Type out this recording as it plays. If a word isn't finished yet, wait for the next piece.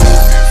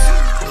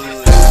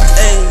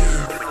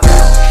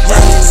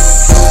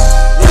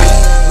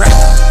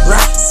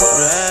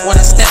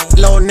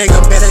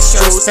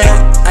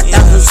respect. I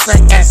got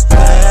respect.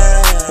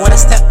 When I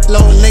step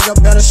low, nigga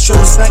better show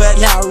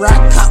respect. Yeah, I rock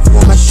cop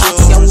with my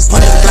shots. Yeah, we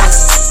put it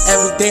blocks.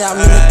 Every day I'm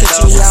in the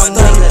kitchen. Yeah, I'm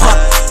doing pop.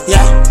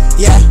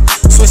 Yeah.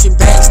 Switching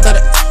bags,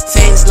 stutter.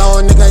 Phase low,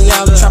 nigga.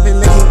 Yeah, I'm trapping,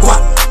 making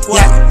guap.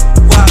 Yeah.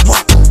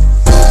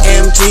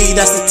 MG,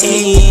 that's the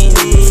team.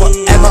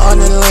 Forever on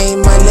the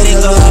lane, my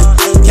nigga. Yeah.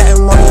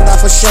 Getting money, that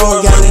for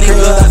sure. Getting green,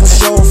 that for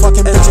sure.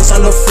 Fucking bitches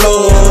on the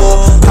floor.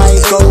 How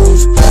it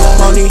goes.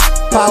 Money,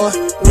 power,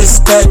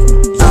 respect.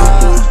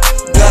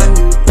 Gun,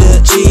 the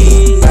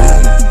G.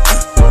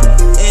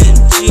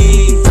 MG.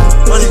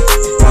 Money,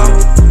 power,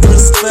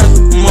 respect.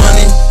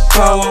 Money,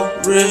 power,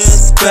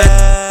 respect.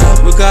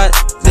 We got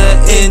the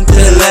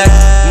intellect.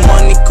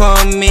 Money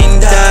coming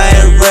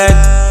direct.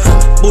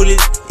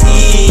 Bullet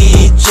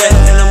eject.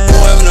 And I'm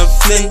more in a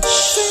flinch.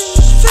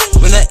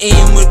 When I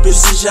aim with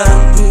precision.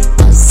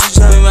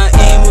 When I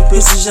aim with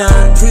precision.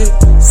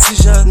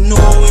 No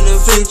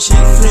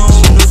innovation.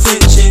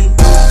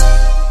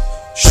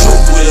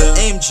 Shoot with a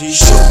MG.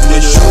 Shoot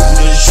with a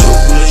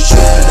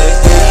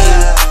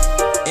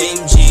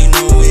MG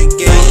know it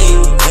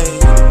game.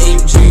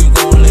 MG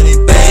gon' let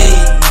it bang.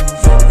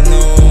 You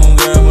know,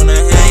 girl, when I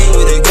hang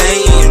with a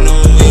gang, you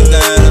know we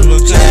got a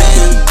blue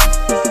chain.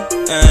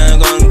 I'm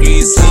gon'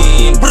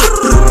 greasy.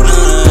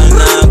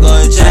 Now go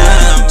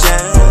jam.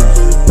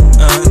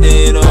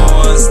 They don't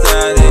want to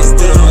start it.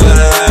 Still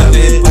gotta have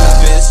it.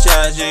 Pop it,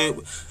 charge it.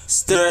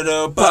 Stir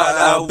the pot,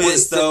 I'll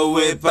whisk the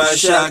whip, I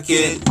shock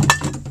it.